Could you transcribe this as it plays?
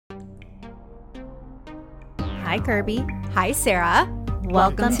Hi, Kirby. Hi, Sarah.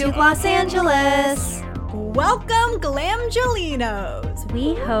 Welcome to Los Angeles. Welcome, Glamgelinos.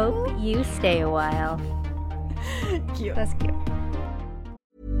 We hope you stay a while. Cute. That's cute.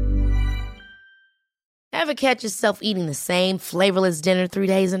 Ever catch yourself eating the same flavorless dinner 3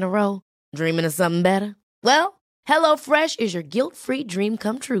 days in a row? Dreaming of something better? Well, HelloFresh is your guilt-free dream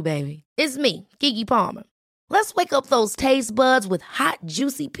come true, baby. It's me, Keke Palmer. Let's wake up those taste buds with hot,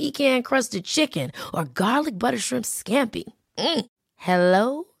 juicy pecan-crusted chicken or garlic butter shrimp scampi.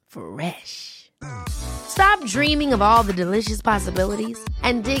 Hello Fresh. Stop dreaming of all the delicious possibilities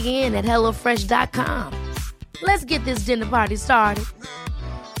and dig in at HelloFresh.com. Let's get this dinner party started.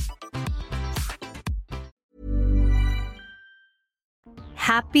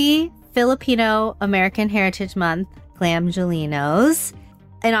 Happy Filipino American Heritage Month, Glamgelinos.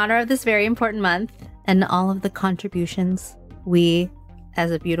 In honor of this very important month and all of the contributions we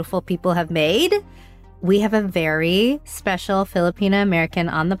as a beautiful people have made, we have a very special Filipina American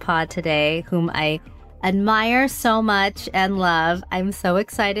on the pod today whom I admire so much and love. I'm so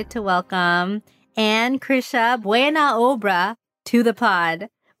excited to welcome Anne Krisha Buenaobra to the pod.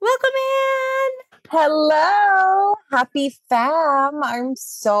 Welcome, Anne! Hello, happy fam. I'm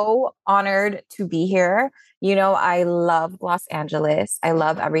so honored to be here. You know, I love Los Angeles. I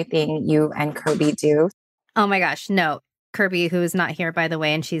love everything you and Kirby do. Oh my gosh, no. Kirby, who is not here, by the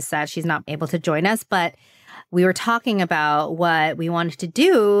way, and she's sad she's not able to join us, but we were talking about what we wanted to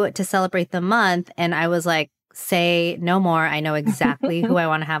do to celebrate the month, and I was like, say no more. I know exactly who I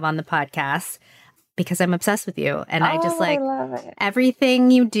want to have on the podcast because I'm obsessed with you. And I just like everything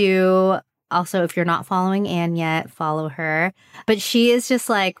you do. Also, if you're not following Anne yet, follow her. But she is just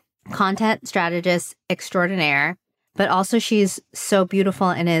like content strategist extraordinaire. But also she's so beautiful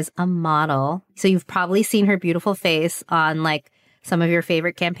and is a model. So you've probably seen her beautiful face on like some of your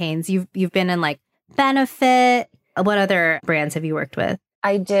favorite campaigns. You've been in like Benefit. What other brands have you worked with?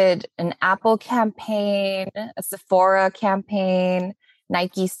 I did an Apple campaign, a Sephora campaign,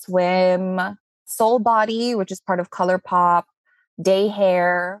 Nike Swim, Soul Body, which is part of ColourPop, Day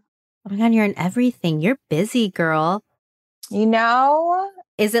Hair. Oh my God, you're in everything. You're busy, girl. You know?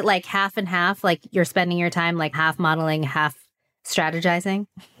 Is it like half and half? Like you're spending your time like half modeling, half strategizing?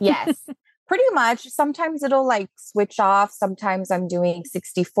 Yes, pretty much. Sometimes it'll like switch off. Sometimes I'm doing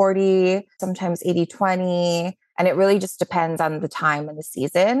 60-40, sometimes 80-20. And it really just depends on the time and the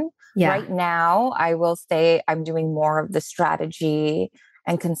season. Yeah. Right now, I will say I'm doing more of the strategy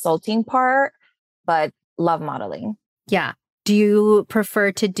and consulting part, but love modeling. Yeah. Do you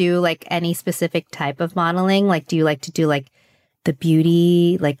prefer to do like any specific type of modeling? Like, do you like to do like the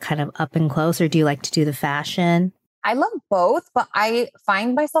beauty, like kind of up and close, or do you like to do the fashion? I love both, but I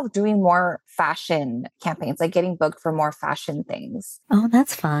find myself doing more fashion campaigns, like getting booked for more fashion things. Oh,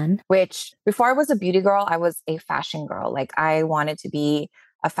 that's fun. Which before I was a beauty girl, I was a fashion girl. Like I wanted to be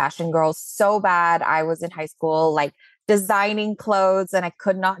a fashion girl so bad. I was in high school, like designing clothes, and I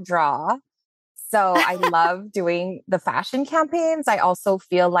could not draw. So I love doing the fashion campaigns. I also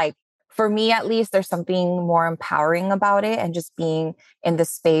feel like, for me at least, there's something more empowering about it, and just being in the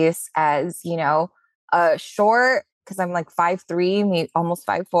space as, you know, a short, because I'm like 5'3", maybe almost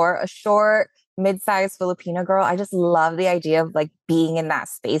 5'4", a short, mid-sized Filipina girl. I just love the idea of like being in that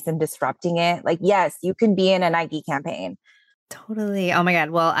space and disrupting it. Like, yes, you can be in a Nike campaign. Totally. Oh my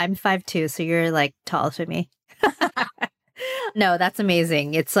God. Well, I'm 5'2", so you're like taller than me. No, that's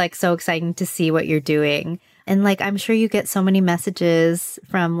amazing. It's like so exciting to see what you're doing. And like, I'm sure you get so many messages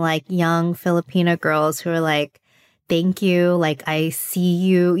from like young Filipina girls who are like, thank you. Like, I see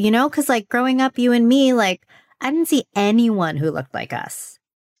you, you know, because like growing up, you and me, like, I didn't see anyone who looked like us.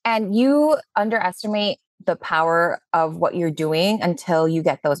 And you underestimate the power of what you're doing until you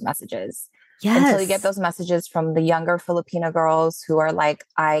get those messages. Yes. Until you get those messages from the younger Filipina girls who are like,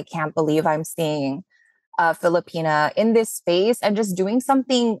 I can't believe I'm seeing a Filipina in this space and just doing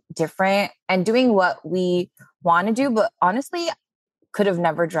something different and doing what we want to do, but honestly, could have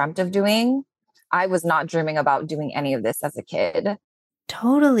never dreamt of doing. I was not dreaming about doing any of this as a kid.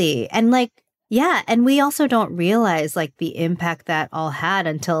 Totally. And like, yeah. And we also don't realize like the impact that all had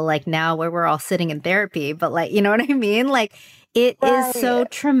until like now where we're all sitting in therapy. But like, you know what I mean? Like it is so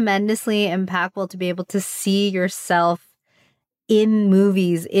tremendously impactful to be able to see yourself in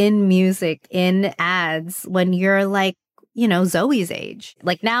movies, in music, in ads when you're like, you know, Zoe's age.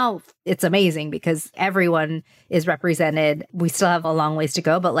 Like now it's amazing because everyone is represented. We still have a long ways to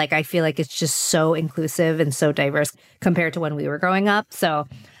go, but like I feel like it's just so inclusive and so diverse compared to when we were growing up. So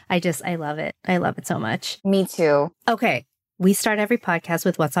I love it. I love it so much. Me too. Okay. We start every podcast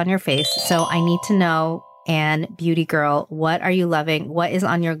with what's on your face. So I need to know, Anne, beauty girl, what are you loving? What is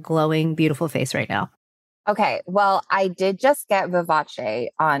on your glowing, beautiful face right now? Okay, well, I did just get Vivace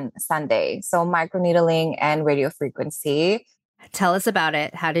on Sunday. So microneedling and radio frequency. Tell us about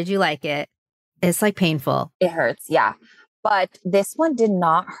it. How did you like it? It's like painful. It hurts, yeah. But this one did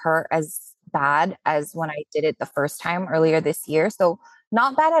not hurt as bad as when I did it the first time earlier this year. So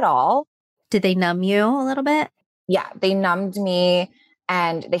not bad at all. Did they numb you a little bit? Yeah, they numbed me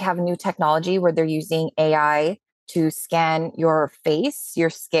and they have new technology where they're using AI to scan your face, your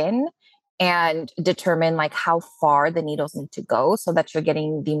skin, and determine like how far the needles need to go so that you're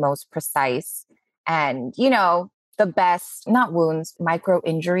getting the most precise and, the best, not wounds, micro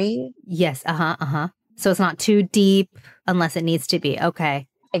injury. Yes. Uh-huh. Uh-huh. So it's not too deep unless it needs to be. Okay.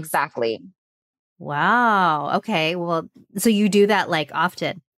 Exactly. Wow. Okay. Well, so you do that like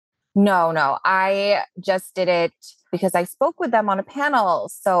often. No. I just did it because I spoke with them on a panel.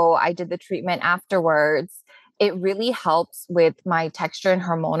 So I did the treatment afterwards. It really helps with my texture and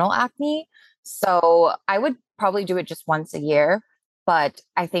hormonal acne. So I would probably do it just once a year. But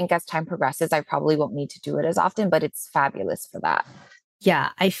I think as time progresses, I probably won't need to do it as often, but it's fabulous for that. Yeah.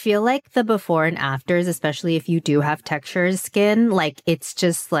 I feel like the before and afters, especially if you do have textured skin, like it's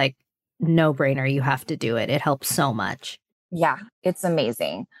just like no brainer. You have to do it. It helps so much. Yeah, it's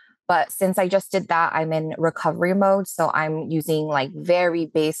amazing. But since I just did that, I'm in recovery mode. So I'm using like very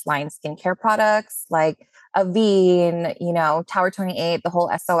baseline skincare products like Avene, Tower 28, the whole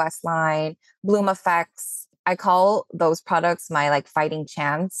SOS line, Bloom Effects. I call those products my like fighting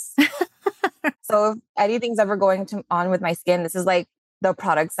chance. So if anything's ever on with my skin, this is like the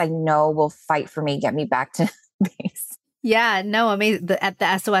products I know will fight for me, get me back to base. Yeah. No, amazing. At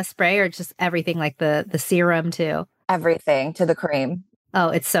the SOS spray or just everything like the serum too. Everything to the cream. Oh,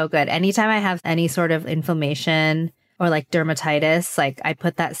 it's so good. Anytime I have any sort of inflammation or like dermatitis, like I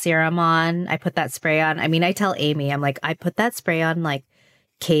put that serum on, I put that spray on. I mean, I tell Amy, I'm like, I put that spray on like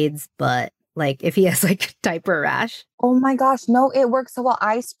Cade's butt, like if he has like diaper rash. Oh my gosh. No, it works so well.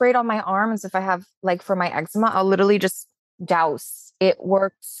 I sprayed on my arms. If I have like for my eczema, I'll literally just douse. It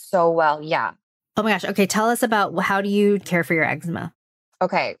works so well. Yeah. Oh my gosh. Okay. Tell us about how do you care for your eczema?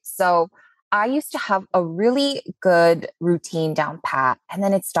 Okay. So I used to have a really good routine down pat and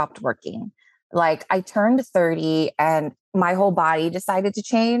then it stopped working. Like I turned 30 and my whole body decided to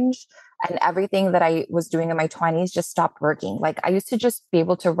change and everything that I was doing in my 20s just stopped working. Like I used to just be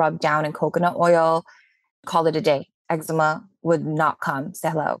able to rub down in coconut oil, call it a day. Eczema would not come, say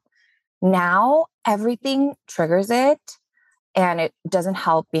hello. Now everything triggers it and it doesn't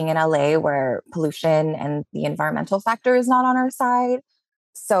help being in LA where pollution and the environmental factor is not on our side.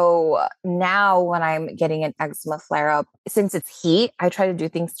 So now when I'm getting an eczema flare up, since it's heat, I try to do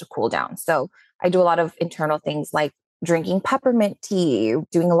things to cool down. So I do a lot of internal things like drinking peppermint tea,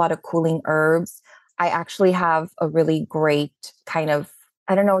 doing a lot of cooling herbs. I actually have a really great kind of,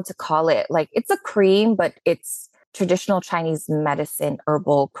 I don't know what to call it. Like it's a cream, but it's traditional Chinese medicine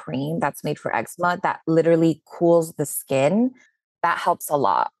herbal cream that's made for eczema that literally cools the skin. That helps a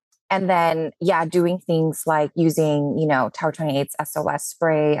lot. And then, yeah, doing things like using, Tower 28's SOS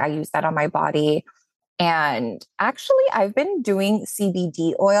spray. I use that on my body. And actually, I've been doing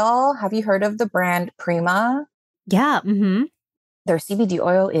CBD oil. Have you heard of the brand Prima? Yeah. Mm-hmm. Their CBD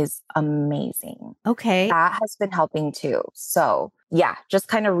oil is amazing. Okay. That has been helping too. So yeah, just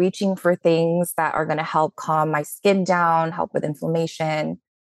kind of reaching for things that are going to help calm my skin down, help with inflammation.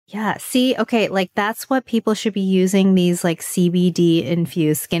 Yeah. See, okay, like that's what people should be using these like CBD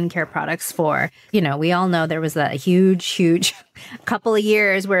infused skincare products for. We all know there was a huge couple of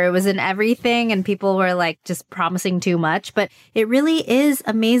years where it was in everything and people were like just promising too much. But it really is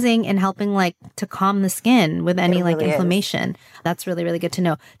amazing in helping like to calm the skin with any like inflammation. That's really, really good to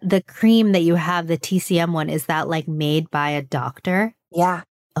know. The cream that you have, the TCM one, is that like made by a doctor? Yeah.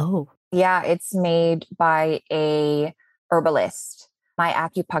 Oh. Yeah, it's made by a herbalist. My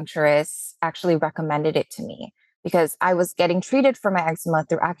acupuncturist actually recommended it to me because I was getting treated for my eczema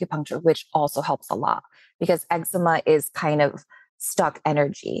through acupuncture, which also helps a lot because eczema is kind of stuck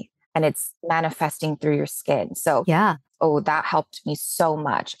energy and it's manifesting through your skin. So, yeah. Oh, that helped me so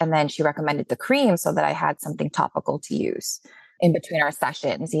much. And then she recommended the cream so that I had something topical to use in between our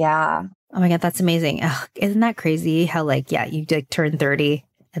sessions. Yeah. Oh my God, that's amazing. Ugh, isn't that crazy how like, yeah, you like turn 30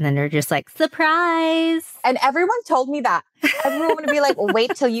 and then they're just like, surprise. And everyone told me that. Everyone would be like,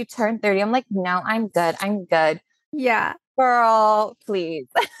 wait till you turn 30. I'm like, no, I'm good. I'm good. Yeah. Girl, please.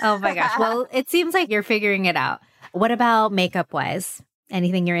 Oh my gosh. Well, it seems like you're figuring it out. What about makeup wise?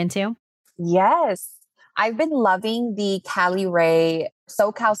 Anything you're into? Yes. I've been loving the Cali Ray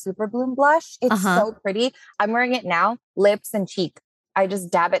SoCal Super Bloom blush. It's so pretty. I'm wearing it now, lips and cheek. I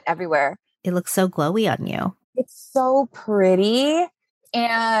just dab it everywhere. It looks so glowy on you. It's so pretty.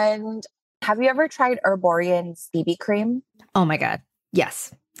 And Have you ever tried Herborian's BB cream? Oh my God.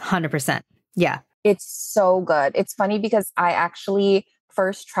 Yes. 100%. Yeah. It's so good. It's funny because I actually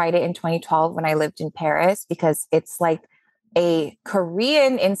first tried it in 2012 when I lived in Paris because it's like a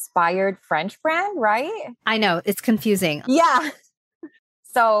Korean inspired French brand, right? I know. It's confusing. Yeah.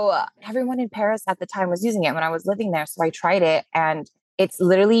 So everyone in Paris at the time was using it when I was living there. So I tried it and it's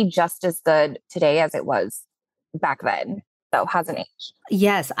literally just as good today as it was back then. So it hasn't aged.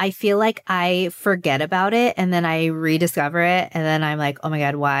 Yes. I feel like I forget about it and then I rediscover it. And then I'm like, oh my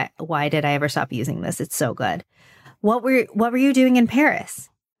God, why did I ever stop using this? It's so good. What were you doing in Paris?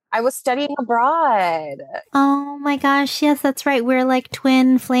 I was studying abroad. Oh my gosh. Yes, that's right. We're like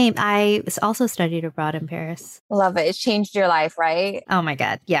twin flame. I also studied abroad in Paris. Love it. It's changed your life, right? Oh my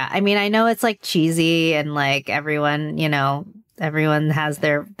God. Yeah. I mean, I know it's like cheesy and like everyone, everyone has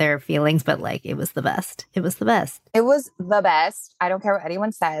their feelings, but like it was the best. It was the best. It was the best. I don't care what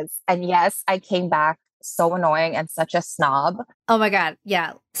anyone says. And yes, I came back so annoying and such a snob. Oh my God.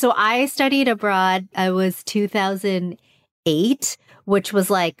 Yeah. So I studied abroad. I was 2008, which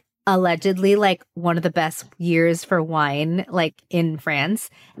was like allegedly like one of the best years for wine, like in France.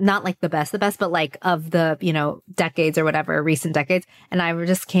 Not like the best, but like of the, decades or whatever, recent decades. And I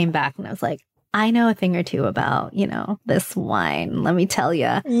just came back and I was like, I know a thing or two about, this wine. Let me tell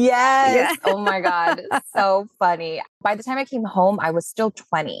you. Yes. Yeah. Oh my God. So funny. By the time I came home, I was still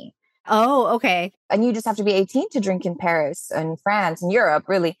 20. Oh, okay. And you just have to be 18 to drink in Paris and France and Europe,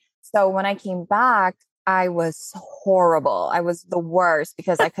 really. So when I came back, I was horrible. I was the worst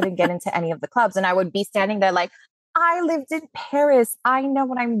because I couldn't get into any of the clubs. And I would be standing there like, I lived in Paris. I know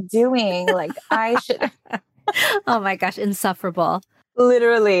what I'm doing. Like I should. Oh my gosh. Insufferable.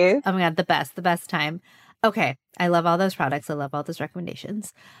 Literally. Oh my God. The best time. Okay. I love all those products. I love all those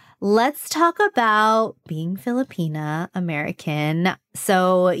recommendations. Let's talk about being Filipina American.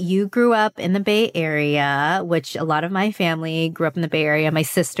 So you grew up in the Bay Area, which a lot of my family grew up in the Bay Area. My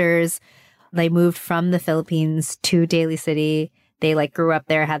sisters, they moved from the Philippines to Daly City. They like grew up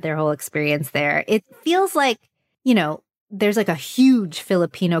there, had their whole experience there. It feels like, there's like a huge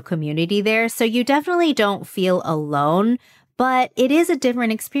Filipino community there. So you definitely don't feel alone, but it is a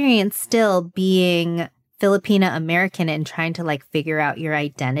different experience still being Filipina American and trying to like figure out your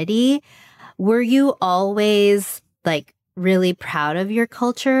identity. Were you always like really proud of your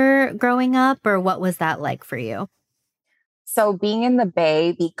culture growing up, or what was that like for you? So being in the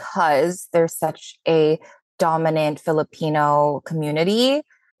Bay, because there's such a dominant Filipino community,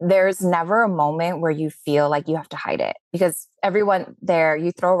 there's never a moment where you feel like you have to hide it because everyone there,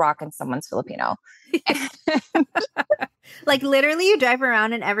 you throw a rock and someone's Filipino. Like literally you drive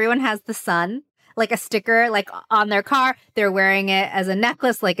around and everyone has the sun, like a sticker, like on their car. They're wearing it as a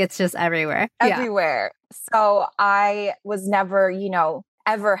necklace. Like it's just everywhere. Everywhere. Yeah. So I was never,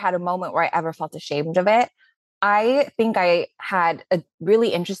 ever had a moment where I ever felt ashamed of it. I think I had a really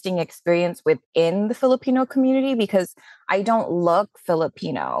interesting experience within the Filipino community because I don't look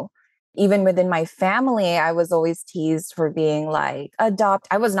Filipino. Even within my family, I was always teased for being like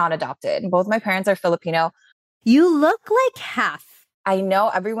I was not adopted. Both my parents are Filipino. You look like half. I know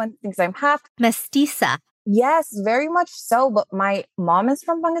everyone thinks I'm half. Mestiza. Yes, very much so. But my mom is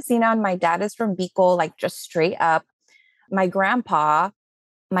from Pangasinan. My dad is from Bicol, like just straight up. My grandpa,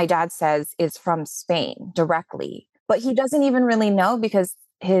 my dad says, is from Spain directly. But he doesn't even really know because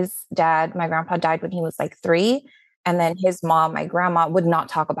his dad, my grandpa, died when he was like 3. And then his mom, my grandma, would not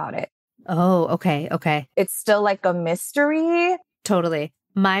talk about it. Oh, okay. Okay. It's still like a mystery. Totally.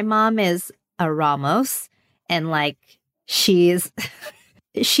 My mom is a Ramos and like she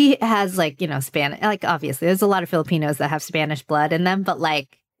has like, Spanish, like obviously there's a lot of Filipinos that have Spanish blood in them, but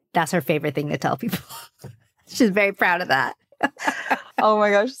like that's her favorite thing to tell people. She's very proud of that. Oh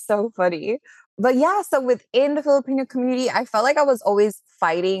my gosh, so funny. But yeah, so within the Filipino community, I felt like I was always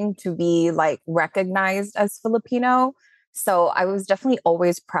fighting to be like recognized as Filipino. So I was definitely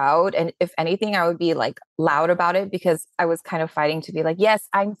always proud. And if anything, I would be like loud about it because I was kind of fighting to be like, yes,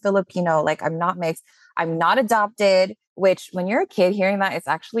 I'm Filipino. Like I'm not mixed. I'm not adopted, which when you're a kid hearing that, it's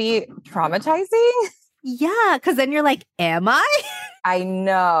actually traumatizing. Yeah, because then you're like, am I? I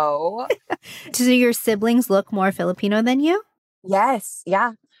know. Do your siblings look more Filipino than you? Yes.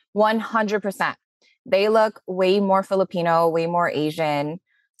 Yeah. 100%. They look way more Filipino, way more Asian.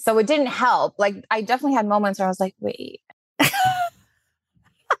 So it didn't help. Like I definitely had moments where I was like, wait.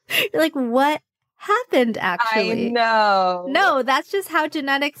 You're like, what happened actually? I know. No, that's just how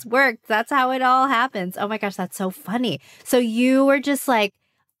genetics works. That's how it all happens. Oh my gosh, that's so funny. So you were just like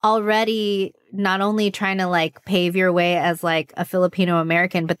already not only trying to like pave your way as like a Filipino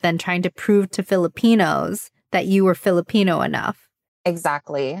American, but then trying to prove to Filipinos that you were Filipino enough.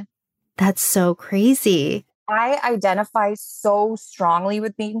 Exactly. That's so crazy. I identify so strongly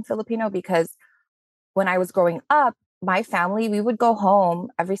with being Filipino because when I was growing up, my family, we would go home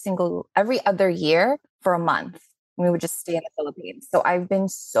every other year for a month. We would just stay in the Philippines. So I've been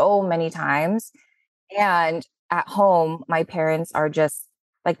so many times. And at home, my parents are just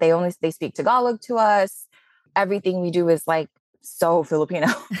like, they speak Tagalog to us. Everything we do is like so Filipino.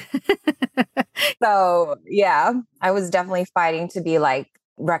 So yeah, I was definitely fighting to be like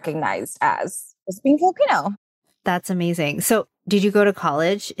recognized as being Filipino. That's amazing. So did you go to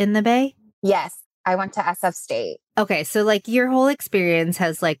college in the Bay? Yes, I went to SF State. Okay, so like your whole experience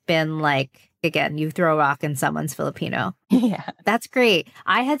has like been like, again, you throw a rock and someone's Filipino. Yeah. That's great.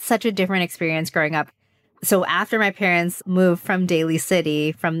 I had such a different experience growing up. So after my parents moved from Daly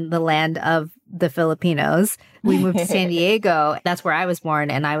City, from the land of the Filipinos, we moved to San Diego. That's where I was born.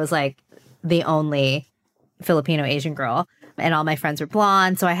 And I was like the only Filipino Asian girl. And all my friends were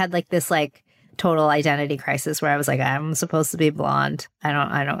blonde. So I had like this like total identity crisis where I was like, I'm supposed to be blonde. I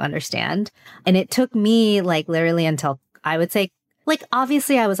don't understand. And it took me like literally until I would say, like,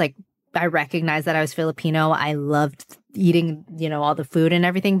 obviously I was like, I recognized that I was Filipino. I loved eating, all the food and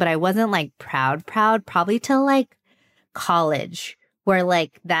everything, but I wasn't like proud, probably till like college, where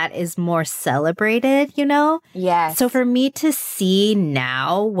like that is more celebrated, Yes. So for me to see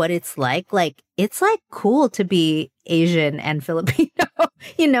now what it's like it's like cool to be Asian and Filipino.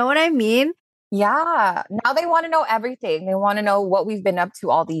 You know what I mean? Yeah. Now they want to know everything. They want to know what we've been up to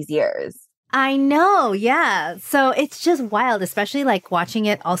all these years. I know. Yeah. So it's just wild, especially like watching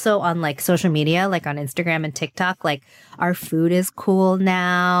it also on like social media, like on Instagram and TikTok. Like our food is cool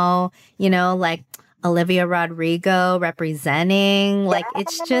now, like Olivia Rodrigo representing. Like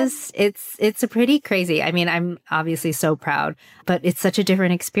it's just, it's a pretty crazy. I mean, I'm obviously so proud, but it's such a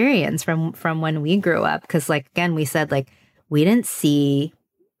different experience from when we grew up. Cause like, again, we said like, we didn't see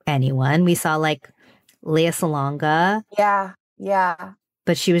anyone. We saw like Lea Salonga. Yeah. Yeah.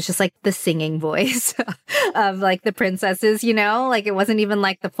 But she was just like the singing voice of like the princesses, like it wasn't even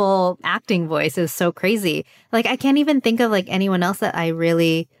like the full acting voice. It was so crazy. Like I can't even think of like anyone else that I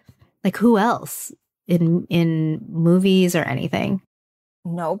really like. Who else in movies or anything?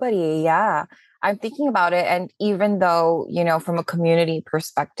 Nobody. Yeah. I'm thinking about it. And even though, from a community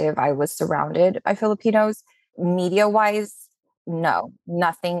perspective, I was surrounded by Filipinos, media wise, no,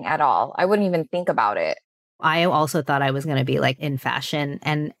 nothing at all. I wouldn't even think about it. I also thought I was going to be like in fashion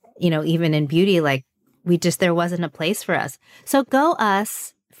and, even in beauty, like there wasn't a place for us. So go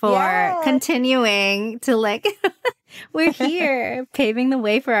us for continuing to like, we're here paving the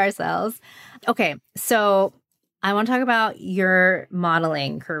way for ourselves. Okay. So I want to talk about your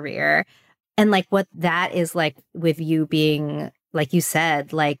modeling career and like what that is like with you being, like you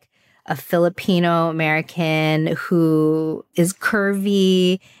said, like a Filipino American who is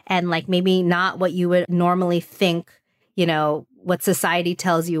curvy and like maybe not what you would normally think, what society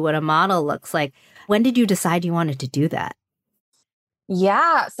tells you what a model looks like. When did you decide you wanted to do that?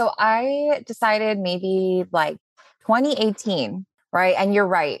 Yeah. So I decided maybe like 2018, right? And you're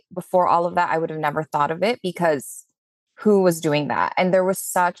right. Before all of that, I would have never thought of it because who was doing that? And there was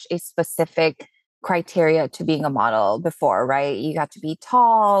such a specific criteria to being a model before, right? You got to be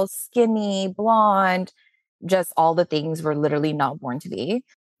tall, skinny, blonde, just all the things we're literally not born to be.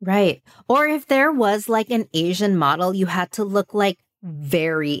 Right. Or if there was like an Asian model, you had to look like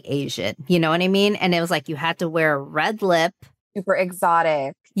very Asian. You know what I mean? And it was like you had to wear a red lip. Super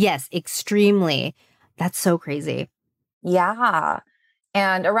exotic. Yes, extremely. That's so crazy. Yeah.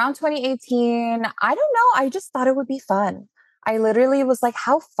 And around 2018, I don't know. I just thought it would be fun. I literally was like,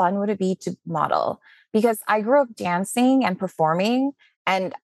 how fun would it be to model? Because I grew up dancing and performing,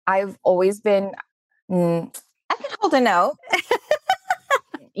 and I've always been, I can hold a note.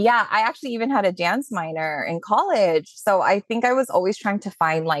 Yeah, I actually even had a dance minor in college. So I think I was always trying to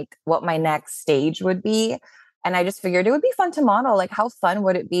find like what my next stage would be. And I just figured it would be fun to model. Like, how fun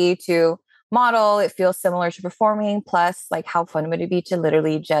would it be to model? It feels similar to performing. Plus, like, how fun would it be to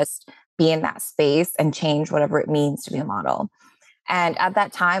literally just be in that space and change whatever it means to be a model? And at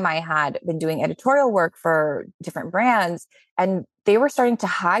that time, I had been doing editorial work for different brands, and they were starting to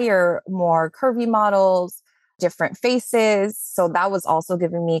hire more curvy models, different faces. So that was also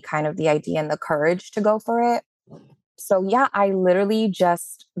giving me kind of the idea and the courage to go for it. So yeah, I literally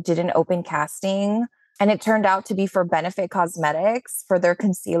just did an open casting, and it turned out to be for Benefit Cosmetics for their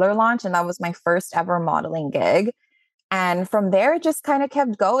concealer launch. And that was my first ever modeling gig. And from there, it just kind of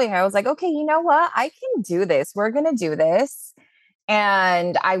kept going. I was like, okay, you know what? I can do this. We're going to do this.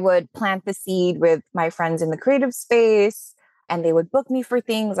 And I would plant the seed with my friends in the creative space, and they would book me for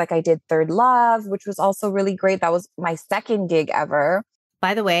things like I did Third Love, which was also really great. That was my second gig ever.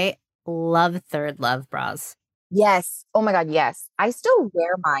 By the way, love Third Love bras. Yes. Oh my God. Yes. I still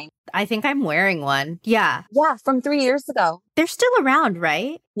wear mine. I think I'm wearing one. Yeah. Yeah. From 3 years ago. They're still around,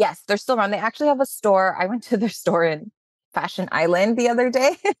 right? Yes. They're still around. They actually have a store. I went to their store in Fashion Island the other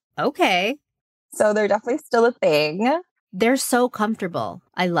day. Okay. So they're definitely still a thing. They're so comfortable.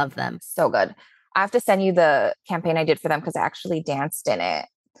 I love them. So good. I have to send you the campaign I did for them because I actually danced in it.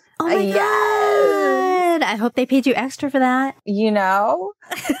 Oh my God. I hope they paid you extra for that.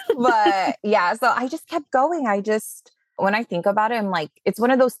 But yeah, so I just kept going. When I think about it, I'm like, it's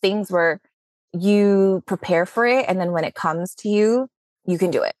one of those things where you prepare for it. And then when it comes to you, you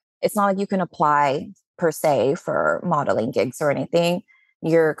can do it. It's not like you can apply per se for modeling gigs or anything.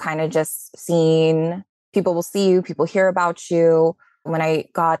 You're kind of just seen. People will see you, people hear about you. When I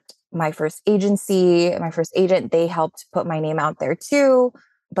got my first agency, my first agent, they helped put my name out there too.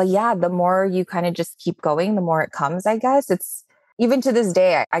 But yeah, the more you kind of just keep going, the more it comes, I guess. It's even to this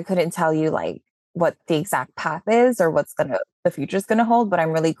day, I couldn't tell you like what the exact path is or the future's going to hold, but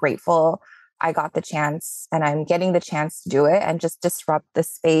I'm really grateful I got the chance and I'm getting the chance to do it and just disrupt the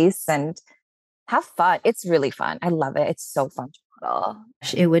space and have fun. It's really fun. I love it. It's so fun to model.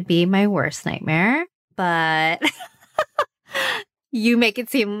 It would be my worst nightmare, but you make it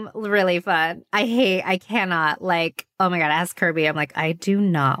seem really fun. I cannot like, oh my God, ask Kirby. I'm like, I do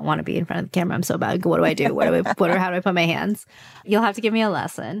not want to be in front of the camera. I'm so bad. What do I do? How do I put my hands? You'll have to give me a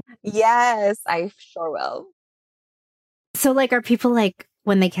lesson. Yes, I sure will. So like, are people like,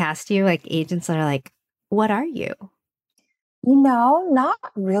 when they cast you, like agents that are like, what are you? Not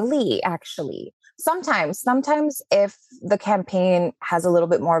really, actually. Sometimes if the campaign has a little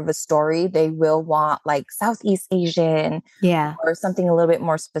bit more of a story, they will want like Southeast Asian or something a little bit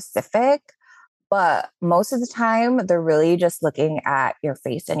more specific. But most of the time, they're really just looking at your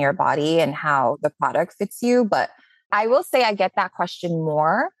face and your body and how the product fits you. But I will say I get that question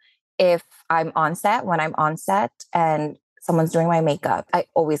more if when I'm on set and someone's doing my makeup. I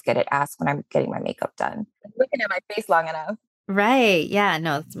always get it asked when I'm getting my makeup done. Looking at my face long enough. Right. Yeah.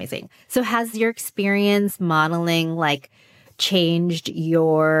 No, that's amazing. So has your experience modeling like changed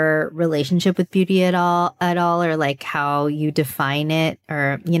your relationship with beauty at all, or like how you define it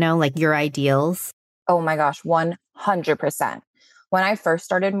or, like your ideals? Oh my gosh, 100%. When I first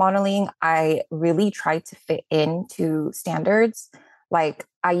started modeling, I really tried to fit into standards. Like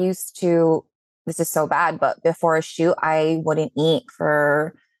I used to, this is so bad, but before a shoot, I wouldn't eat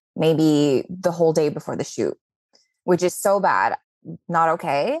for maybe the whole day before the shoot, which is so bad, not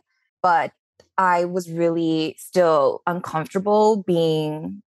okay. But I was really still uncomfortable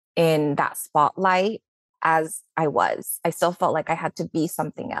being in that spotlight as I was. I still felt like I had to be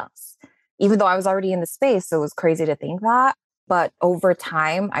something else, even though I was already in the space. So it was crazy to think that. But over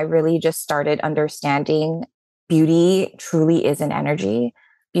time, I really just started understanding beauty truly is an energy.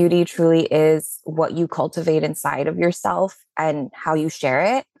 Beauty truly is what you cultivate inside of yourself and how you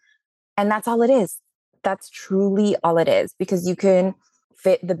share it. And that's all it is. That's truly all it is, because you can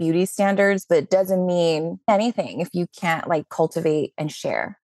fit the beauty standards, but it doesn't mean anything if you can't like cultivate and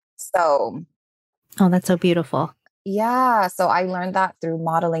share. So, oh, that's so beautiful. Yeah. So I learned that through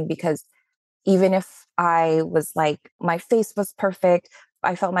modeling, because even if I was like, my face was perfect,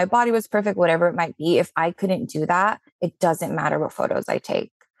 I felt my body was perfect, whatever it might be, if I couldn't do that, it doesn't matter what photos I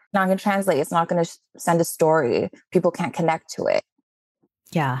take. Not going to translate. It's not going to send a story. People can't connect to it.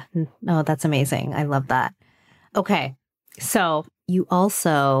 Yeah. No, that's amazing. I love that. Okay. So you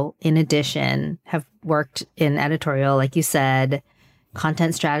also, in addition, have worked in editorial, like you said,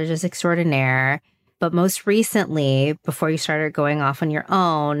 content strategist extraordinaire. But most recently, before you started going off on your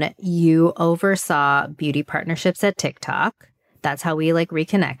own, you oversaw beauty partnerships at TikTok. That's how we like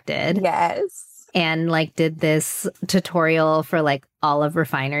reconnected. Yes. And like did this tutorial for like Olive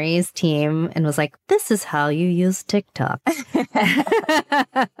Refinery's team and was like, this is how you use TikTok.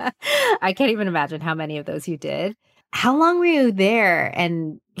 I can't even imagine how many of those you did. How long were you there?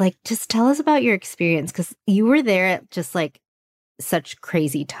 And like, just tell us about your experience, because you were there at just like such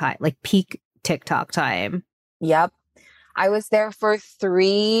crazy time, like peak TikTok time. Yep. I was there for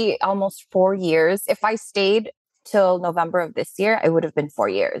almost 4 years. If I stayed till November of this year, it would have been 4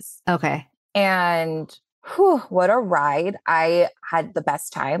 years. Okay. And what a ride. I had the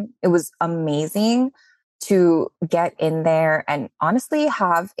best time. It was amazing to get in there and honestly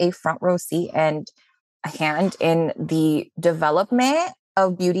have a front row seat and a hand in the development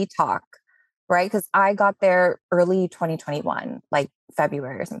of beauty talk, right? Because I got there early 2021, like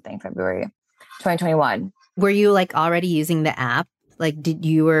February 2021. Were you like already using the app? Like,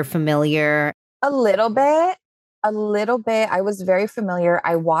 you were familiar? A little bit. I was very familiar.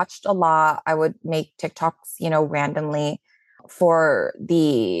 I watched a lot. I would make TikToks, randomly for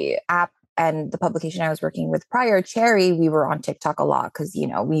the app and the publication I was working with prior, Cherry, we were on TikTok a lot because,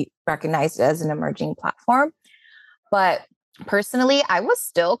 we recognized it as an emerging platform. But personally, I was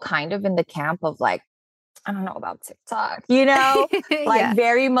still kind of in the camp of like, I don't know about TikTok, Yeah.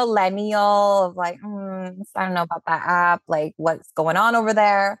 very millennial of like, I don't know about that app, like what's going on over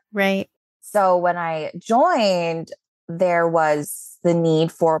there. Right. So when I joined, there was the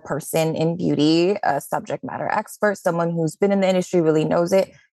need for a person in beauty, a subject matter expert, someone who's been in the industry, really knows it,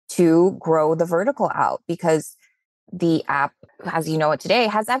 to grow the vertical out, because the app, as you know it today,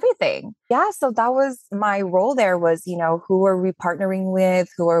 has everything. Yeah. So that was my role there was, who are we partnering with?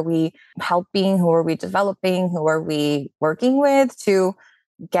 Who are we helping? Who are we developing? Who are we working with to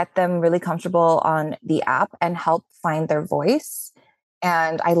get them really comfortable on the app and help find their voice?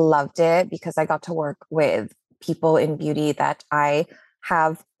 And I loved it because I got to work with people in beauty that I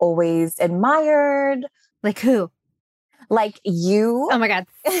have always admired. Like who? Like you. Oh my God.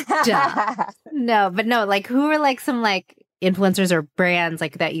 Stop. No, like who are like some like influencers or brands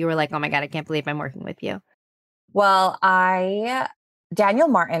like that you were like, oh my God, I can't believe I'm working with you? Well, Daniel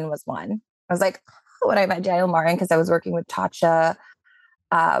Martin was one. I was like, oh, when I met Daniel Martin, because I was working with Tatcha,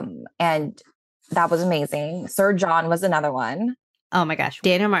 and that was amazing. Sir John was another one. Oh my gosh.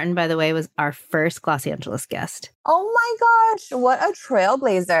 Daniel Martin, by the way, was our first Glossy Angeles guest. Oh my gosh. What a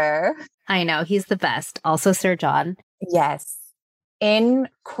trailblazer. I know. He's the best. Also, Sir John. Yes.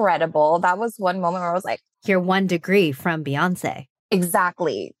 Incredible. That was one moment where I was like, you're 1 degree from Beyonce.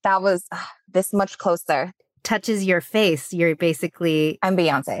 Exactly. That was this much closer. Touches your face. You're basically... I'm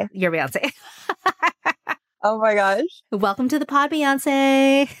Beyonce. You're Beyonce. Oh my gosh. Welcome to the pod,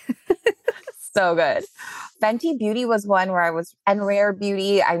 Beyonce. So good. Fenty Beauty was one where I was, and Rare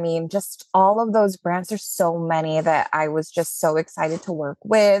Beauty. I mean, just all of those brands. There's so many that I was just so excited to work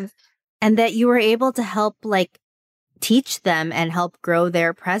with. And that you were able to help like teach them and help grow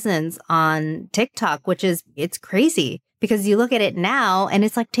their presence on TikTok, which is, it's crazy because you look at it now and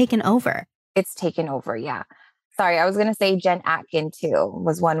it's like taken over. It's taken over. Yeah. Sorry. I was going to say Jen Atkin too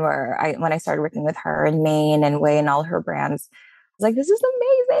was one where when I started working with her in Maine and Way and all her brands, I was like, this is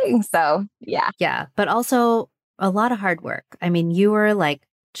amazing. So yeah. Yeah. But also a lot of hard work. I mean, you were like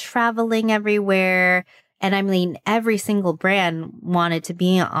traveling everywhere. And I mean, every single brand wanted to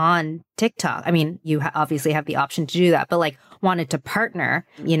be on TikTok. I mean, you obviously have the option to do that, but like wanted to partner,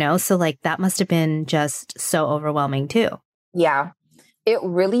 So like that must have been just so overwhelming too. Yeah, it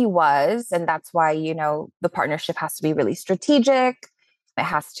really was. And that's why, the partnership has to be really strategic. It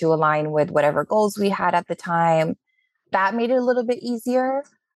has to align with whatever goals we had at the time. That made it a little bit easier.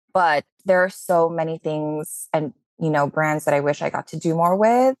 But there are so many things and, brands that I wish I got to do more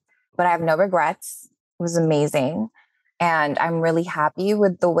with, but I have no regrets. It was amazing. And I'm really happy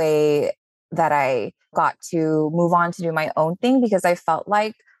with the way that I got to move on to do my own thing, because I felt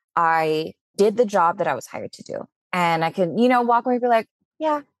like I did the job that I was hired to do. And I can, walk away and be like,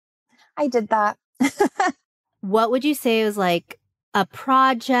 yeah, I did that. What would you say was like a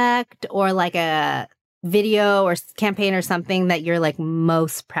project or like a video or campaign or something that you're like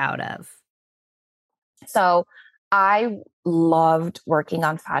most proud of? So I loved working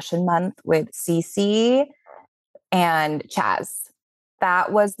on Fashion Month with Cece and Chaz.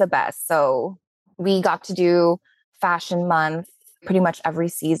 That was the best. So we got to do Fashion Month pretty much every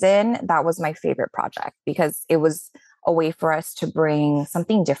season. That was my favorite project because it was a way for us to bring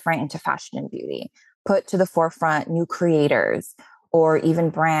something different into fashion and beauty, put to the forefront new creators or even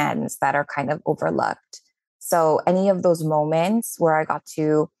brands that are kind of overlooked. So any of those moments where I got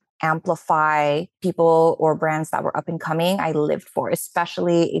to amplify people or brands that were up and coming, I lived for,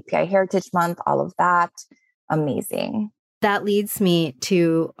 especially API Heritage Month, all of that. Amazing. That leads me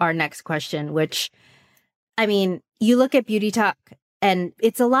to our next question, which, I mean, you look at Beauty Talk and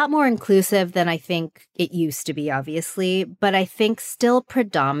it's a lot more inclusive than I think it used to be, obviously, but I think still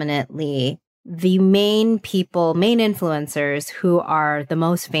predominantly the main influencers who are the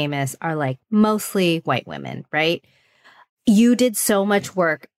most famous are like mostly white women, right? You did so much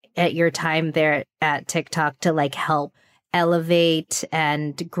work at your time there at TikTok to like help elevate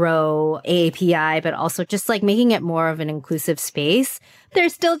and grow AAPI, but also just like making it more of an inclusive space.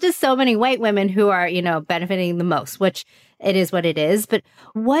 There's still just so many white women who are, benefiting the most, which it is what it is. But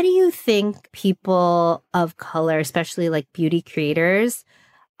what do you think people of color, especially like beauty creators,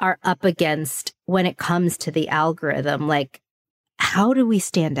 are up against when it comes to the algorithm? Like, how do we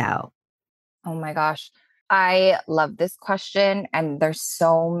stand out? Oh my gosh. I love this question. And there's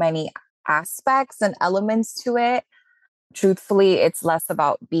so many aspects and elements to it. Truthfully, it's less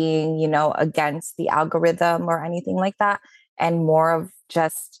about being, against the algorithm or anything like that, and more of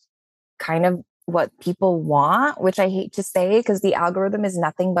just kind of what people want, which I hate to say because the algorithm is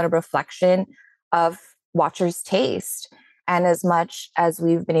nothing but a reflection of watchers' taste. And as much as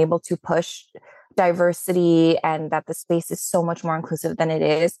we've been able to push diversity and that the space is so much more inclusive than it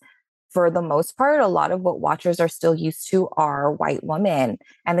is, for the most part, a lot of what watchers are still used to are white women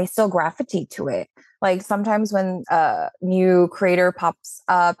and they still gravitate to it. Like sometimes when a new creator pops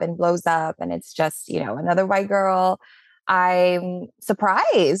up and blows up and it's just, another white girl, I'm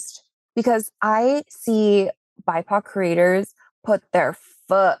surprised because I see BIPOC creators put their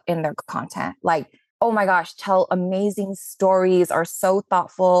foot in their content. Like, oh my gosh, tell amazing stories, are so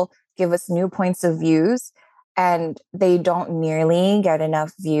thoughtful, give us new points of views. And they don't nearly get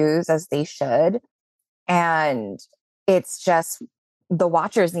enough views as they should. And it's just the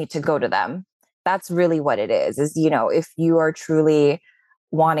watchers need to go to them. That's really what it is, if you are truly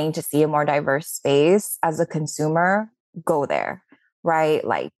wanting to see a more diverse space as a consumer, go there, right?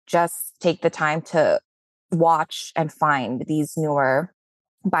 Like just take the time to watch and find these newer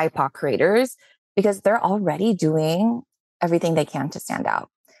BIPOC creators because they're already doing everything they can to stand out.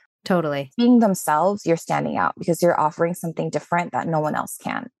 Totally. Being themselves, you're standing out because you're offering something different that no one else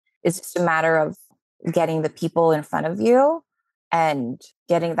can. It's just a matter of getting the people in front of you and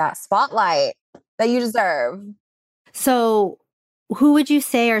getting that spotlight that you deserve. So, who would you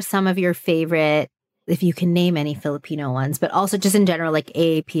say are some of your favorite, if you can name any Filipino ones, but also just in general, like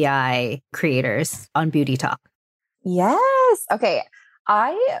API creators on Beauty Talk? Yes. Okay.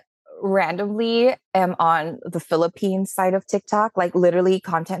 I randomly am on the Philippines side of TikTok, like literally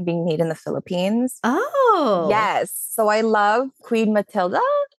content being made in the Philippines. Oh. Yes. So I love Queen Matilda.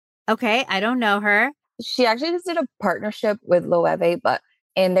 Okay. I don't know her. She actually just did a partnership with Loewe, but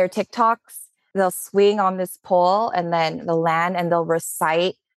in their TikToks, they'll swing on this pole and then they'll land and they'll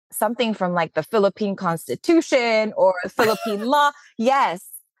recite something from like the Philippine Constitution or Philippine law. Yes.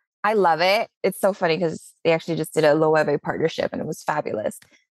 I love it. It's so funny because they actually just did a Loewe partnership and it was fabulous.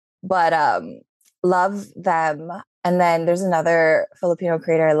 But love them. And then there's another Filipino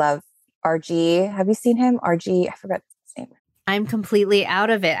creator I love, RG. Have you seen him? RG, I forgot his name. I'm completely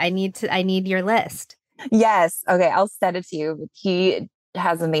out of it. I need your list. Yes. Okay, I'll send it to you. He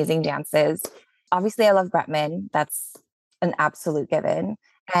has amazing dances. Obviously, I love Bretman. That's an absolute given.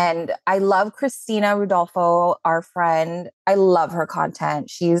 And I love Christina Rudolfo, our friend. I love her content.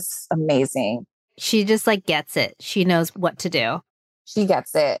 She's amazing. She just like gets it. She knows what to do. She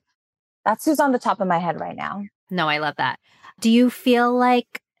gets it. That's who's on the top of my head right now. No, I love that. Do you feel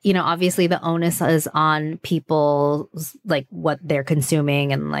like, obviously the onus is on people, like what they're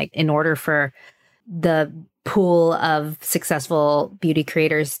consuming, and like in order for the pool of successful beauty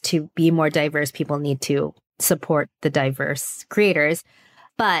creators to be more diverse, people need to support the diverse creators.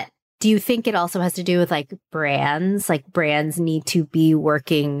 But do you think it also has to do with like brands? Like brands need to be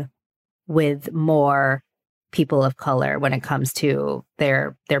working with more people of color when it comes to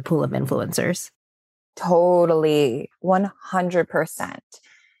their pool of influencers? Totally. 100%.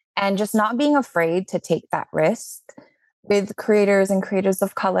 And just not being afraid to take that risk with creators and creators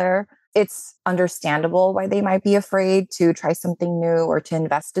of color. It's understandable why they might be afraid to try something new or to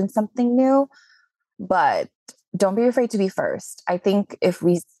invest in something new, but don't be afraid to be first. I think if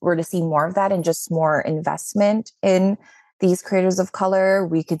we were to see more of that and just more investment in these creators of color,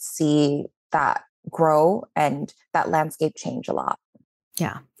 we could see that grow and that landscape change a lot.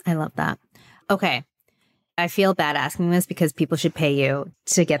 Yeah, I love that. Okay. I feel bad asking this because people should pay you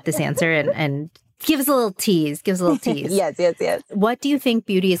to get this answer and give us a little tease. Give us a little tease. Yes. What do you think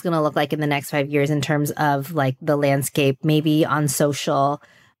beauty is going to look like in the next 5 years in terms of like the landscape, maybe on social?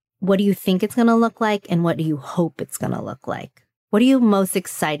 What do you think it's going to look like? And what do you hope it's going to look like? What are you most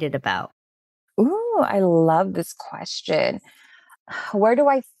excited about? Ooh, I love this question. Where do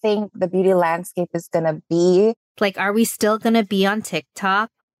I think the beauty landscape is going to be? Like, are we still going to be on TikTok?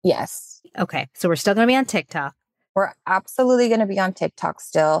 Yes. Okay. So we're still going to be on TikTok. We're absolutely going to be on TikTok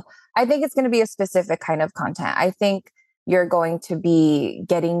still. I think it's going to be a specific kind of content. I think you're going to be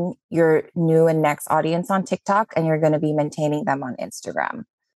getting your new and next audience on TikTok and you're going to be maintaining them on Instagram.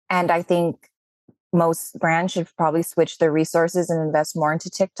 And I think most brands should probably switch their resources and invest more into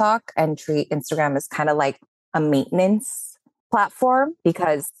TikTok and treat Instagram as kind of like a maintenance platform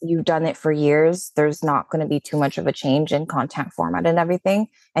because you've done it for years. There's not going to be too much of a change in content format and everything.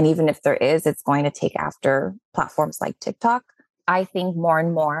 And even if there is, it's going to take after platforms like TikTok. I think more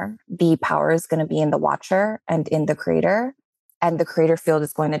and more the power is going to be in the watcher and in the creator, and the creator field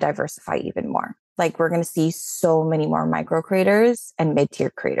is going to diversify even more. Like we're going to see so many more micro creators and mid-tier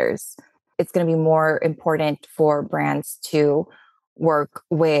creators. It's going to be more important for brands to work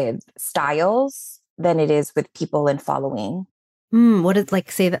with styles than it is with people and following. What is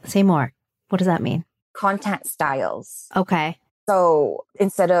like, say more. What does that mean? Content styles. Okay. So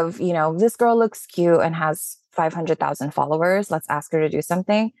instead of, this girl looks cute and has 500,000 followers, let's ask her to do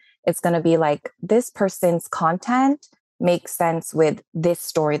something. It's going to be like, this person's content makes sense with this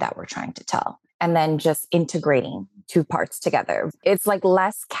story that we're trying to tell. And then just integrating two parts together. It's like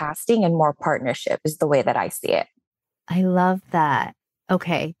less casting and more partnership is the way that I see it. I love that.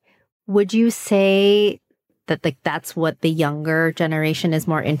 Okay. Would you say that that's what the younger generation is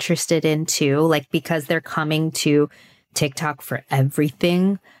more interested in too? Like, because they're coming to TikTok for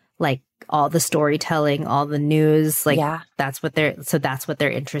everything, like all the storytelling, all the news, like that's what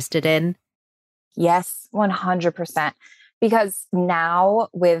they're interested in. Yes, 100%. Because now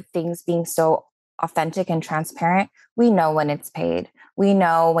with things being so authentic and transparent, we know when it's paid. We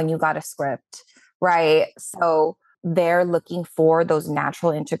know when you got a script, right? So they're looking for those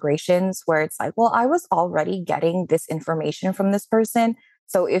natural integrations where it's like, well, I was already getting this information from this person.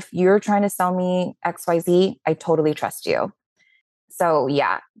 So if you're trying to sell me XYZ, I totally trust you. So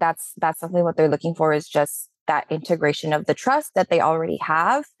yeah, that's something what they're looking for is just that integration of the trust that they already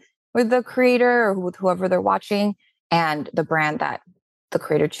have with the creator or with whoever they're watching and the brand that the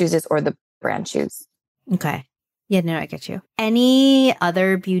creator chooses or the brand choose. Okay. Yeah, no, I get you. Any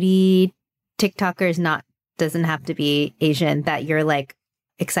other beauty TikTokers doesn't have to be Asian that you're like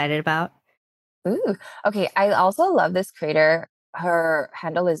excited about? Ooh, okay. I also love this creator. Her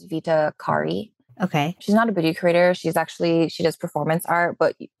handle is Vita Kari. Okay. She's not a beauty creator. She does performance art,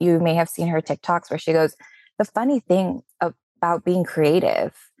 but you may have seen her TikToks where she goes, the funny thing about being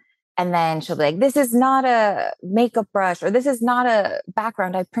creative. And then she'll be like, this is not a makeup brush or this is not a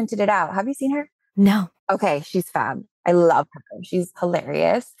background. I printed it out. Have you seen her? No. Okay. She's fab. I love her. She's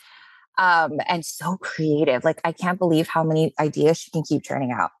hilarious. And so creative. Like, I can't believe how many ideas she can keep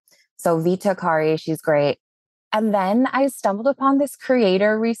churning out. So Vita Kari, she's great. And then I stumbled upon this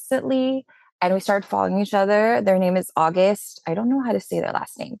creator recently and we started following each other. Their name is August. I don't know how to say their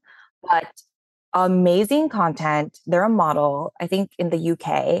last name, but amazing content. They're a model, I think in the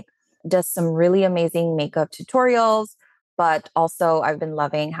UK, does some really amazing makeup tutorials, but also I've been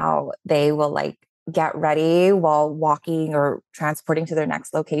loving how they will like get ready while walking or transporting to their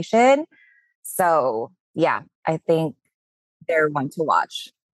next location. So yeah, I think they're one to watch.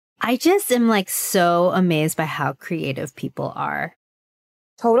 I just am like so amazed by how creative people are.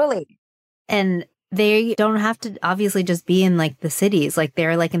 Totally. And they don't have to obviously just be in like the cities. Like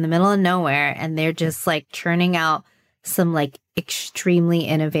they're like in the middle of nowhere and they're just like churning out some like extremely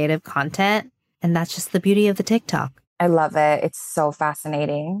innovative content. And that's just the beauty of the TikTok. I love it. It's so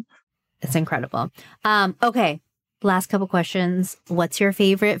fascinating. It's incredible. Okay. Last couple questions. What's your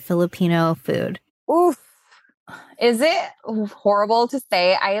favorite Filipino food? Oof. Is it horrible to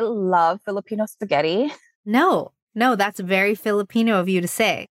say I love Filipino spaghetti? No, that's very Filipino of you to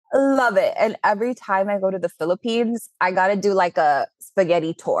say. Love it. And every time I go to the Philippines, I got to do like a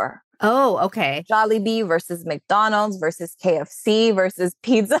spaghetti tour. Oh, okay. Jollibee versus McDonald's versus KFC versus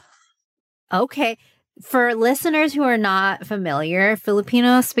pizza. Okay. For listeners who are not familiar,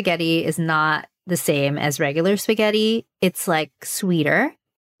 Filipino spaghetti is not the same as regular spaghetti. It's like sweeter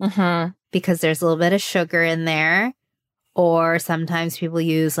because there's a little bit of sugar in there. Or sometimes people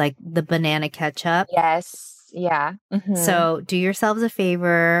use like the banana ketchup. Yes. Yeah. So do yourselves a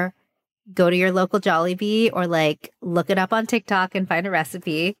favor, go to your local Jollibee or like look it up on TikTok and find a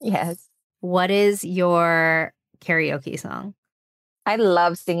recipe. Yes. What is your karaoke song? I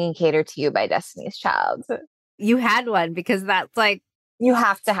love singing Cater to You by Destiny's Child. You had one because that's like... You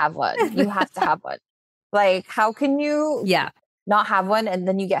have to have one. You have to have one. Like, how can you not have one and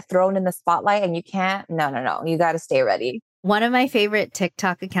then you get thrown in the spotlight and you can't? No. You got to stay ready. One of my favorite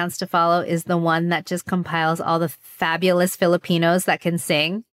TikTok accounts to follow is the one that just compiles all the fabulous Filipinos that can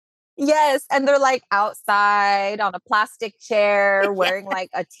sing. Yes. And they're like outside on a plastic chair wearing like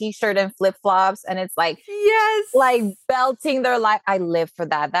a t-shirt and flip-flops. And it's like, like belting their life. I live for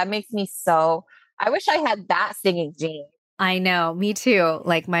that. That makes me so, I wish I had that singing gene. I know. Me too.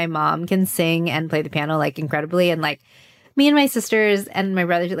 Like my mom can sing and play the piano like incredibly. And like me and my sisters and my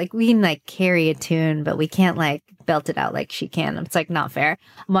brothers, like we can like carry a tune, but we can't like belt it out like she can. It's like not fair.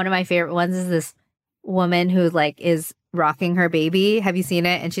 One of my favorite ones is this woman who like is rocking her baby. Have you seen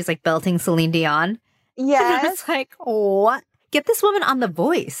it? And she's like belting Celine Dion. Yes. It's like, what? Get this woman on The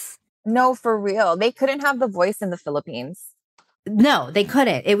Voice. No, for real. They couldn't have The Voice in the Philippines. No, they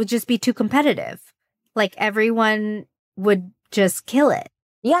couldn't. It would just be too competitive. Like everyone would just kill it.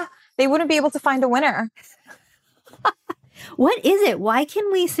 Yeah. They wouldn't be able to find a winner. What is it? Why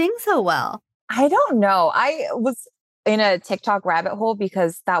can we sing so well? I don't know. I was in a TikTok rabbit hole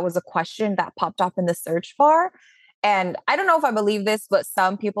because that was a question that popped up in the search bar. And I don't know if I believe this, but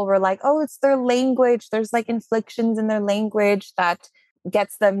some people were like, oh, it's their language. There's like inflections in their language that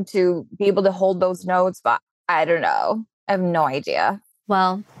gets them to be able to hold those notes. But I don't know. I have no idea.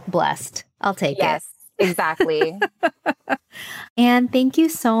 Well, blessed. I'll take Yes, exactly. And thank you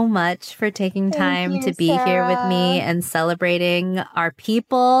so much for taking time to be here with me and celebrating our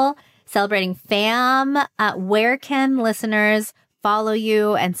people, celebrating fam. Where can listeners follow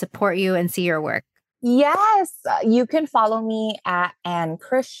you and support you and see your work? Yes, you can follow me at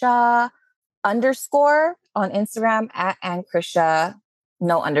 @Krisha_ on Instagram, at Krisha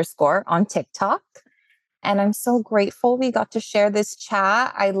no underscore on TikTok. And I'm so grateful we got to share this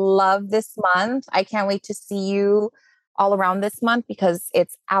chat. I love this month. I can't wait to see you all around this month because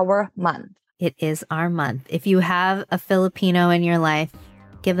it's our month. It is our month. If you have a Filipino in your life,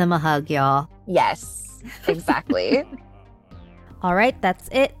 give them a hug, y'all. Yes, exactly. All right, that's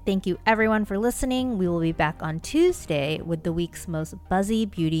it. Thank you everyone for listening. We will be back on Tuesday with the week's most buzzy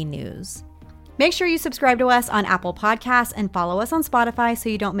beauty news. Make sure you subscribe to us on Apple Podcasts and follow us on Spotify so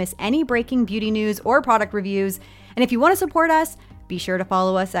you don't miss any breaking beauty news or product reviews. And if you want to support us, be sure to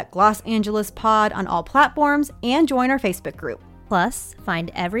follow us at Los Angeles Pod on all platforms and join our Facebook group. Plus,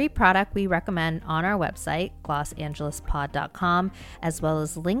 find every product we recommend on our website, losangeleспod.com, as well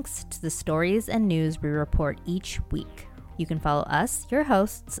as links to the stories and news we report each week. You can follow us, your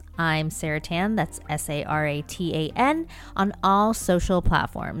hosts. I'm Sarah Tan, that's SARATAN, on all social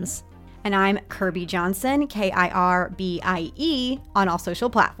platforms. And I'm Kirby Johnson, KIRBIE, on all social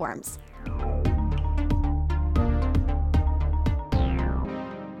platforms.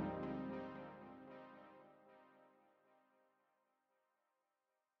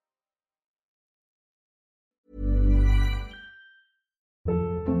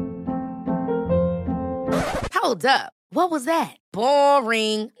 Hold up. What was that?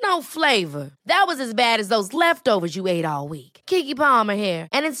 Boring. No flavor. That was as bad as those leftovers you ate all week. Keke Palmer here,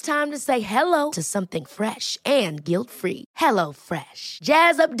 and it's time to say hello to something fresh and guilt-free. Hello Fresh.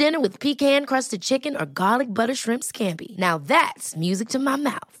 Jazz up dinner with pecan-crusted chicken or garlic butter shrimp scampi. Now that's music to my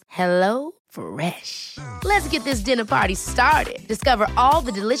mouth. Hello Fresh. Let's get this dinner party started. Discover all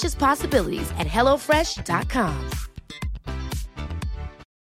the delicious possibilities at HelloFresh.com.